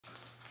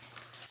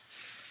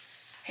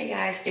Hey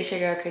guys, it's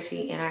your girl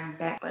Chrissy, and I'm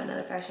back with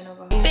another fashion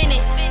overhaul. Spin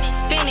it,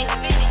 spin it,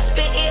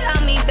 spin it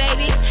on me,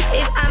 baby.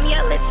 If I'm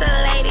your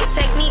little lady,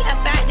 take me up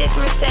out this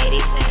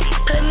Mercedes.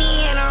 Put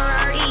me in a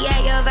Rari,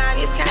 yeah, your vibe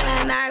is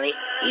kinda gnarly.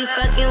 You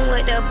fucking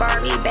with the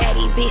Barbie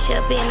baddie, bitch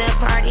up in the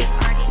party.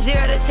 0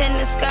 to 10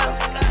 to scope,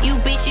 you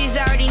bitches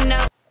already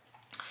know.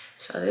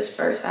 So this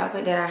first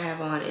outfit that I have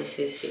on is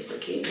this super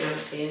cute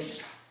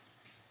jumpsuit.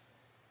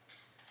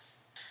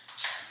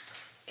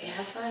 It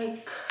has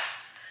like,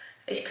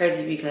 it's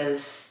crazy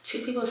because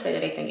 2 people say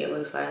that they think it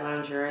looks like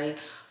lingerie.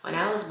 When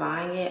I was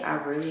buying it, I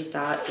really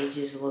thought it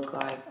just looked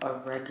like a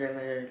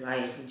regular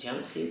like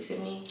jumpsuit to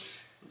me.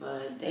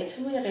 But they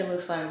told me that it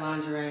looks like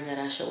lingerie and that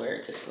I should wear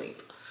it to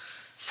sleep.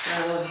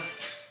 So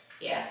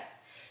yeah,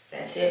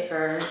 that's it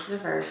for the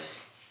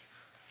first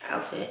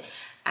outfit.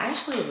 I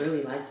actually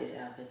really like this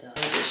outfit though. Let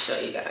me just show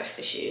you guys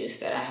the shoes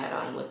that I had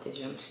on with the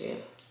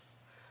jumpsuit.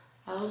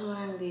 I was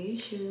wearing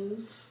these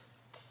shoes.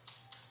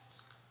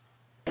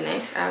 The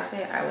next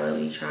outfit I will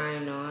be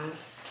trying on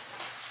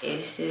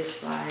is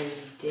this like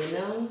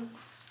denim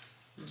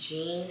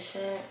jean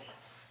set.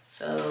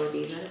 So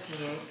these are the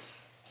pants,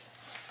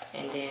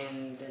 and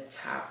then the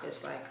top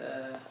is like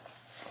a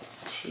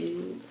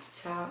tube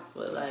top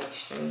with like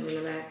strings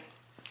in the back.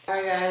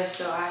 Alright guys,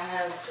 so I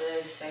have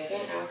the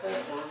second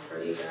outfit on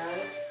for you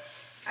guys.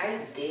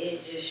 I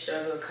did just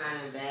struggle kind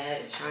of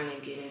bad trying to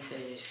get into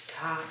this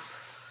top,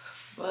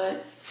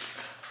 but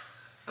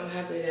I'm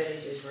happy that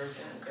it just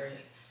worked out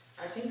great.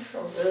 I think I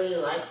really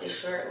like this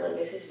short look.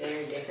 This is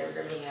very different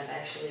for me. I've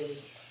actually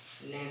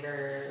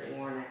never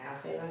worn an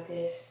outfit like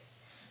this,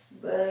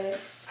 but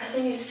I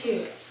think it's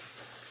cute.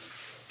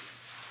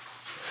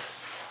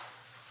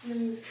 I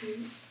think it's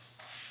cute.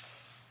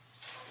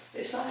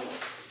 It's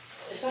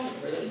like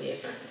really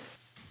different.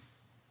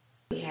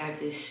 We have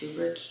this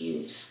super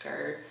cute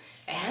skirt.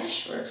 It has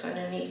shorts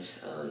underneath,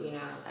 so you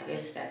know, I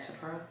guess that's a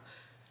pro.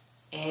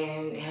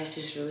 And it has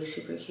this really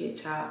super cute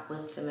top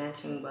with the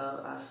matching bow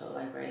also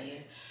like right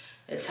here.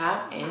 The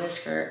top and the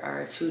skirt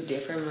are 2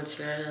 different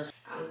materials.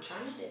 I'm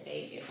trying to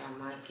debate if I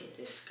might get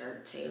this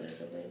skirt tailored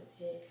a little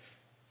bit,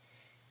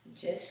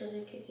 just so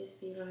it could just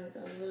be like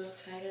a little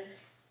tighter.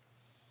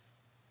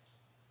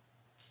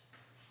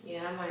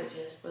 Yeah, I might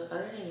just, but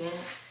other than that,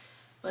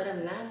 but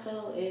if not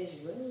though, it's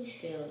really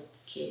still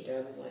cute though.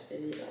 It wants to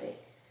be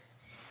like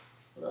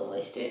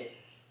low-waisted.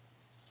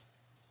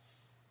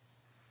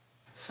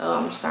 So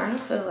I'm starting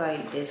to feel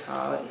like this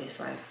haul is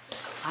like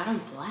a lot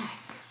of black.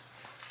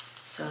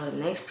 So the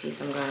next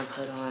piece I'm gonna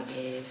put on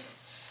is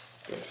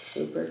this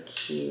super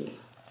cute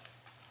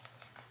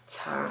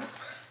top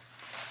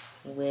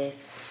with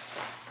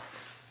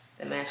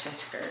the matching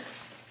skirt.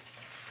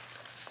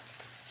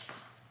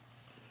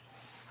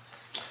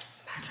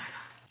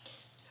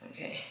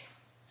 Okay.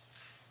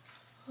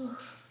 Whew.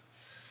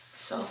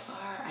 So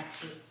far, I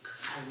think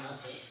I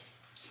love it.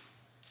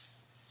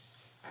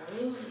 I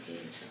really want to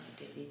get into like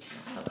the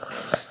detail up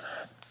close.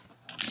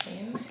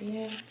 Can you see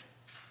that?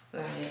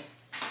 Like,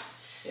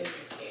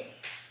 super cute.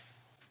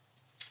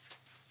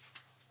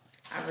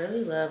 I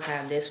really love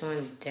how this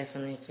one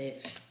definitely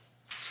fits.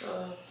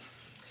 So,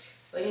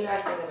 what do you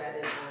guys think about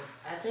this one?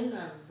 I think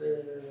I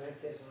really, really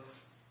like this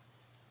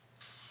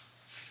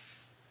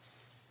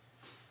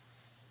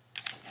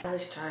one.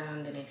 Let's try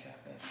on the next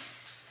outfit.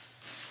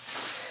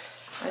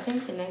 I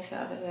think the next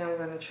outfit that I'm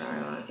gonna try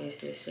on is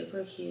this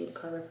super cute,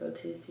 colorful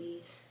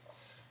 2-piece.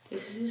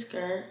 This is the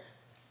skirt.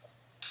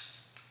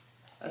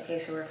 Okay,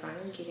 so we're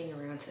finally getting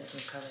around to some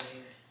color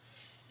here.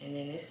 And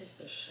then this is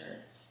the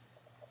shirt.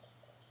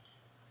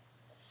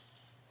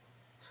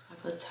 It's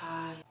like a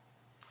tie.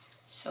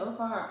 So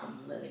far,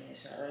 I'm loving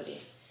this already.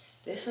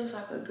 This looks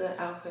like a good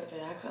outfit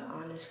that I could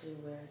honestly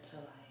wear to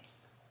like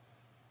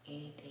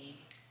anything.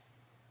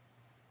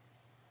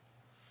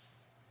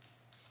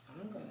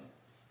 I'm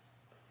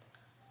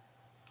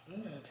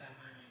gonna tie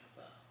mine in a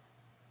bow.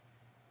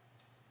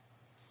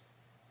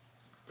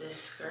 The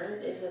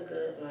skirt is a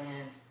good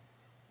blend.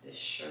 The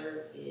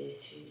shirt is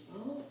too.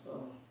 Oh.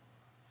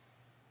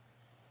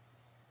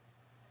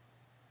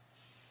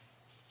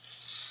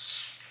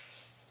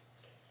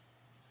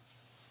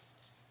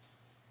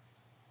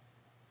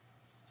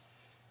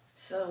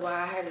 So while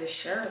I had this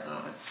shirt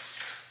on,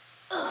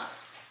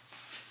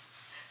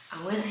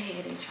 I went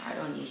ahead and tried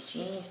on these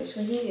jeans. Just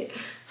look at it.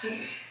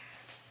 Okay.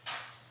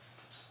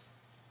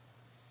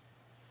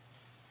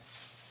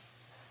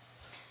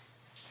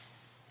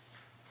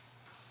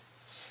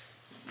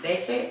 They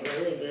fit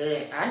really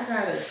good. I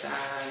got a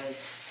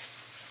size.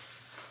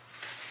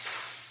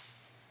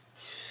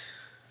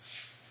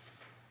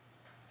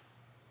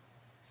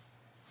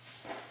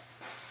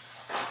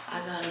 I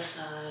got a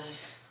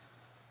size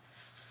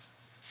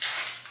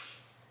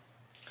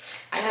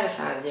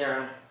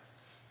 0.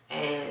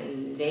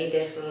 And they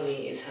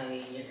definitely is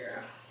hugging your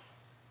girl.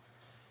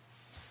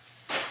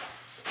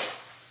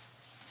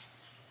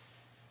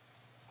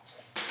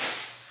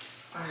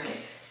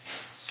 Alright.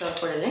 So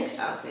for the next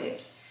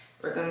outfit,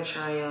 we're gonna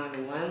try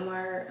on one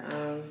more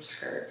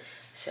skirt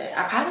set.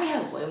 I probably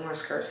have way more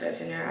skirt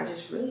sets in there. I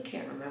just really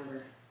can't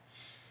remember.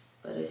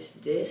 But it's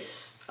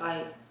this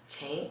like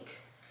tank,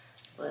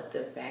 but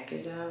the back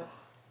is out.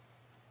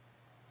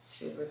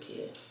 Super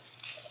cute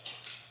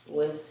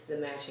with the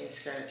matching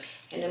skirt,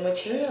 and the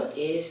material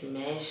is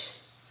mesh.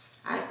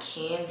 I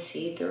can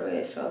see through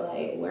it, so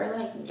like wear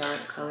like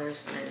dark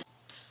colors underneath.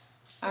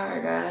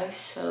 Alright guys,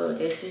 so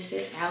this is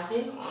this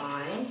outfit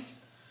on.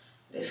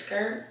 The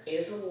skirt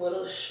is a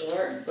little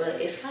short,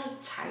 but it's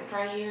like tight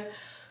right here,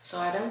 so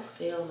I don't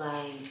feel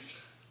like,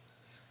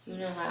 you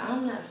know, like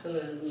I'm not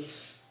feeling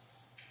loose.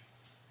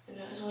 And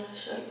I just want to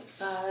show you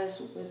guys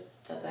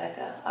with the back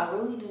out. I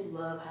really do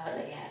love how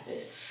they have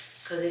this,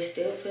 because it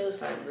still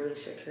feels like really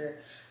secure.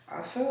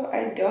 Also,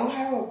 I don't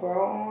have a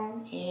bra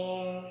on,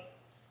 and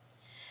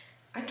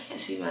I can't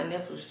see my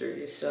nipples through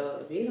this, so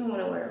if you don't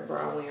want to wear a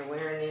bra when you're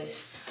wearing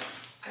this,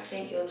 I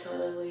think you'll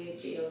totally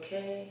be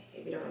okay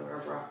if you don't want to wear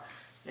a bra.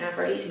 Now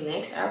for these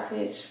next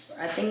outfits,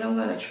 I think I'm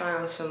going to try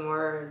on some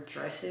more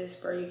dresses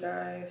for you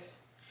guys.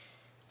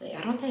 Like,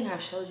 I don't think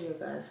I've showed you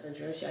guys a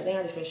dress yet. I think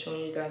I've just been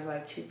showing you guys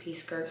like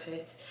 2-piece skirt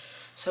sets.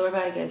 So we're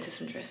about to get into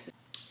some dresses.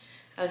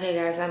 Okay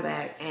guys, I'm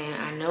back, and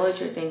I know what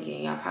you're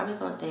thinking. Y'all probably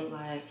gonna think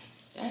like,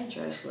 that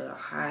dress look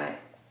hot,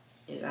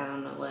 is I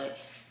don't know what.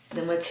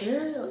 The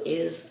material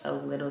is a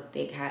little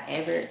thick,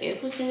 however,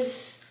 it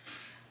was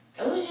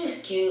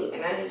just cute,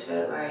 and I just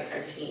felt like I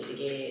just need to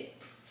get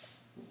it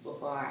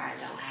before I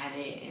don't have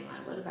it, and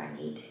like, what if I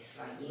need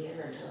this? Like, you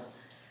never know.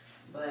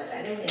 But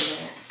other than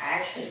that, I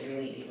actually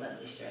really do love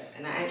this dress,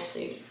 and I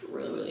actually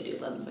really do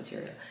love the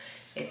material.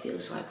 It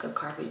feels like a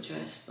carpet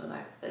dress, but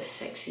like a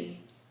sexy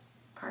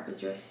carpet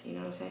dress, you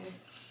know what I'm saying?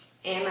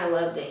 And I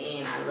love the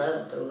end. I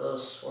love the little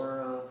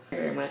swirl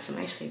very much. I'm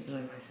actually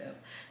feeling myself.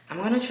 I'm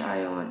gonna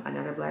try on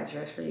another black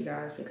dress for you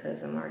guys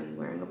because I'm already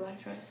wearing a black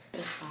dress.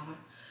 It's fine.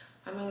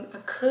 I mean, I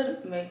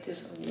could make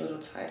this a little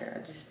tighter.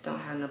 I just don't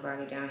have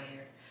nobody down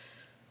here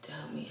to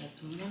help me at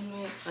the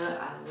moment, but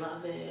I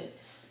love it.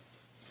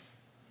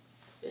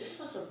 This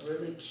is like a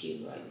really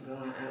cute, like,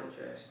 going out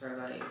dress for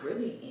like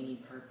really any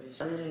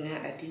purpose. Other than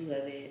that, I do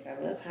love it. I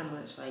love how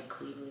much like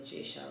cleavage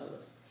it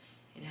shows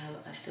and how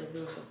I still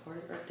feel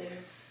supported right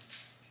there.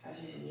 I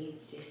just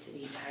need this to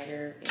be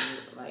tighter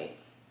and like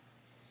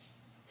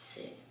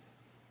sit.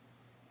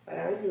 But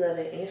I really love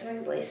it, and it's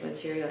like lace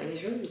material, and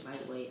it's really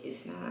lightweight.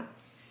 It's not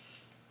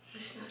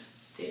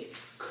thick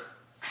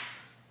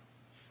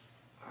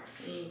or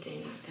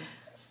anything like that.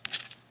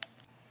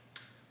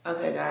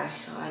 Okay guys,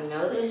 so I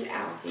know this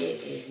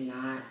outfit is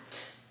not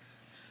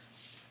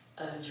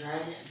a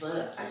dress,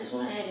 but I just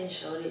went ahead and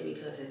showed it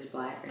because it's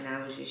black, and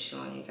I was just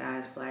showing you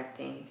guys black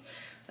things.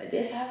 But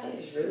this outfit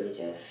is really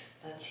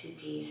just a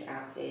 2-piece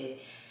outfit.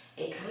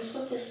 It comes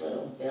with this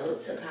little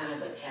belt to kind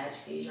of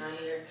attach these right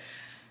here.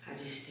 I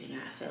just do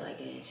not feel like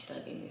getting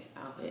stuck in this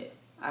outfit.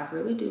 I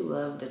really do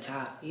love the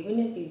top. Even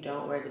if you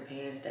don't wear the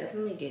pants,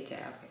 definitely get the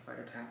outfit for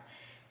the top.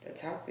 The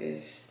top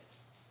is,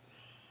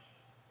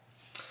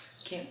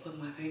 can't put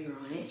my finger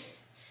on it.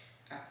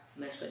 I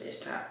messed with this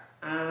top.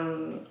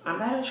 I'm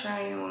about to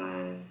try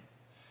on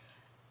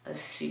a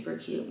super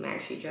cute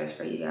maxi dress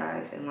for you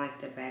guys, and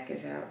like the back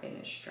is out and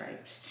the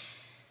stripes.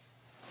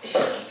 It's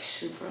like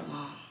super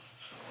long.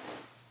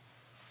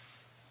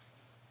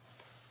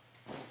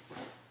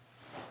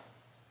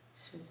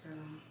 Super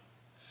long.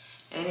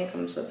 And it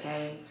comes with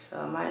padding,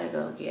 so I might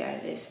go get out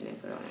of this and then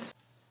put on this.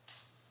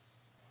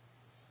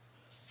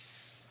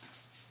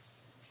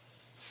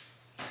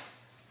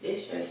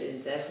 This dress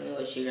is definitely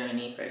what you're gonna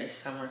need for this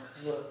summer,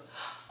 cause look,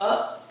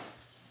 up.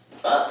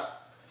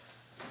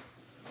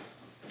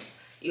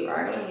 You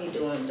are gonna be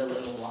doing the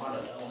little water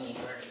though when you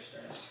wear this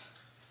dress.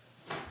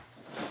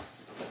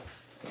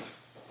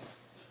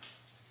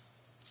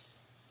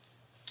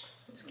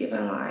 It's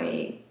giving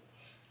like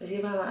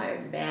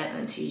bad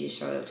auntie just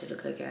showed up to the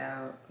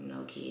cookout,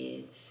 no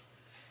kids.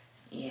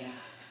 Yeah.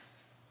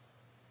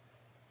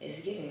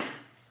 It's giving.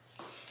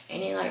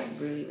 And it like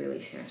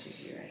really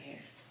snatches you right here.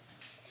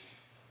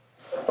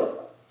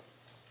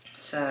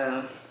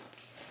 So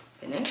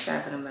the next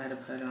outfit I'm about to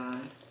put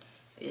on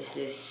is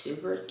this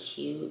super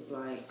cute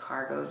like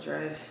cargo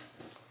dress.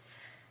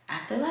 I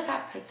feel like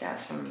I picked out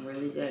some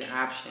really good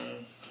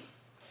options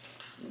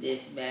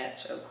this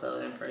batch of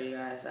clothing for you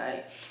guys.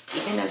 Like,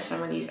 even if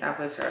some of these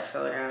outfits are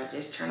sold out,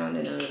 just turn on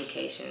the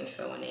notifications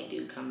so when they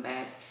do come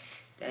back,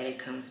 that it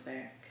comes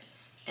back.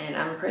 And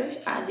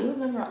I do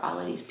remember all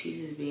of these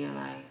pieces being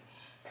like,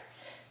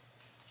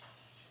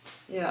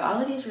 yeah,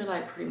 all of these were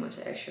like pretty much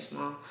extra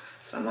small.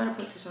 So I'm gonna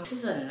put this on. This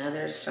is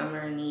another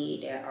summer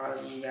need that all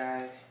of you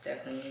guys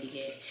definitely need to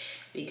get,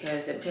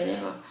 because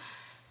depending on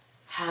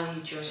how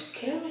you dress,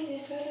 can I make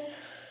this tighter?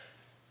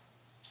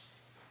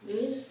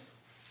 This?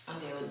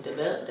 Okay, well, the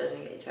belt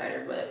doesn't get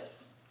tighter, but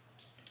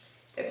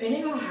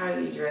depending on how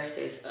you dress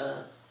this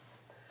up,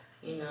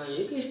 you know,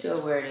 you can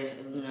still wear this,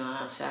 you know,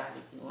 outside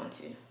if you want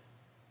to.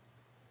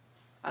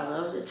 I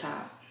love the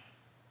top.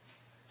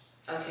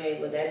 Okay,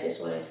 well, that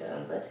just wanted to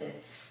unbutton.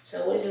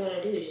 So what is it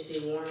gonna do? Just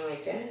be worn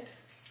like that?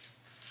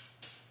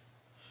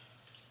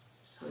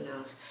 Who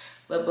knows?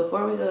 But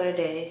before we go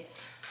today,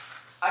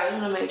 I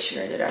want to make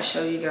sure that I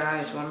show you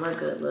guys one more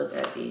good look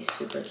at these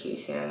super cute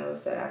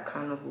sandals that I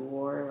kind of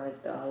wore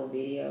like the whole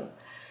video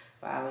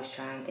while I was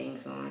trying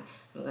things on.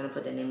 I'm going to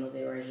put the name of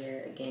it right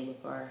here again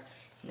before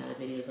the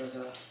video goes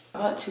off. I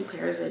bought 2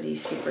 pairs of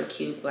these super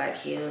cute black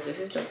heels. This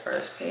is the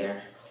first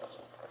pair.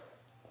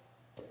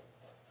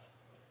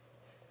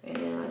 And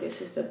then like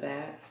this is the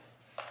back.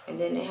 And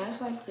then it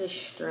has like this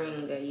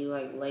string that you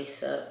like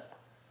lace up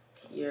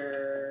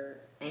your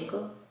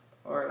ankle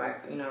or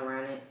like, you know,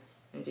 around it.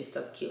 And just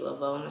a cute little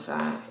bow on the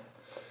side.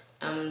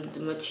 The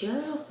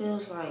material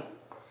feels like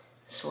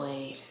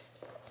suede.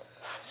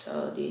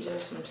 So these are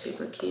some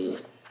super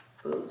cute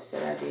boots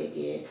that I did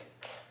get.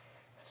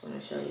 Just want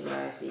to show you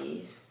guys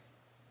these.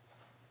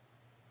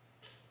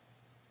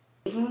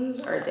 These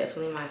ones are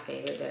definitely my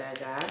favorite that I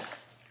got.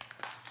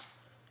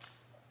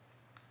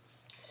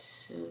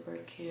 Super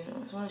cute.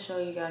 I just want to show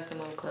you guys them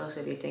up close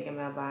if you're thinking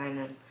about buying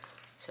them.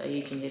 So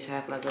you can just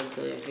have like a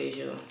good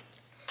visual.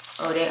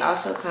 Oh, they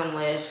also come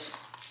with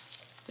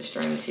the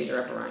string to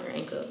wrap around your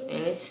ankle,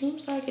 and it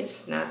seems like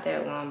it's not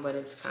that long, but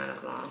it's kind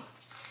of long,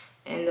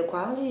 and the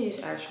quality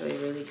is actually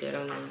really good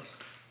on these.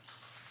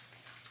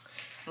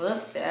 Well,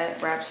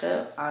 that wraps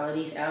up all of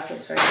these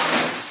outfits right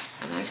now.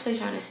 I'm actually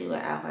trying to see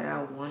what outfit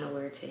I want to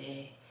wear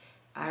today.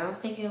 I don't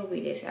think it will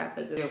be this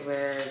outfit. I could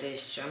wear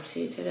this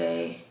jumpsuit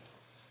today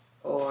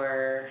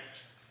or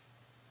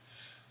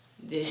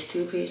this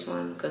 2-piece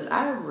one, because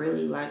I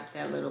really like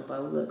that little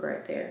bow look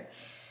right there.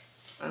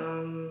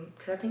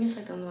 Cause I think it's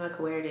like the only one I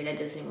could wear that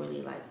doesn't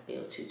really like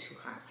feel too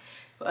hot.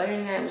 But other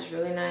than that, it was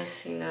really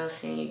nice, you know,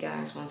 seeing you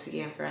guys once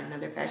again for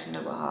another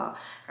fashionable haul.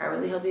 I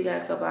really hope you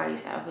guys go buy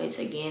these outfits.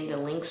 Again, the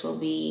links will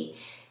be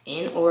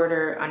in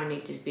order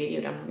underneath this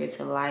video. Don't forget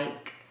to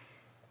like,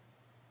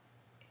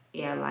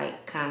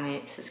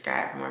 comment,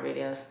 subscribe for more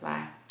videos.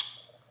 Bye.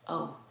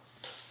 Oh,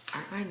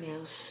 aren't my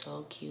nails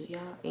so cute,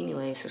 y'all?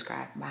 Anyway,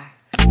 subscribe. Bye.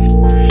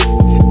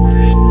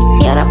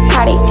 You on a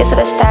party, just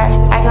with a star.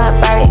 I go up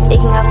Barbie,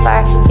 leaking up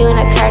far. You in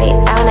a Cardi,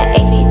 I on a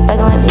AP,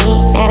 fucking with me.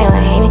 Now they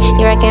wanna hate me.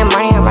 You rockin'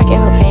 money, I'm rockin'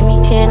 who pay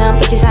me. Shitting on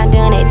bitches, I'm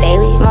doing it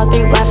daily. Smoke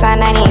 3 blunts, I'm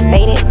not even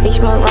faded. Bitch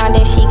move wrong,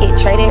 then she get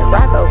traded.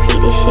 Rock OP,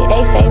 this shit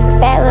they favorite.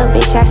 Bad little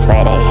bitch, I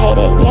swear they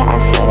hate it. Yeah, I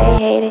swear they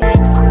hate it.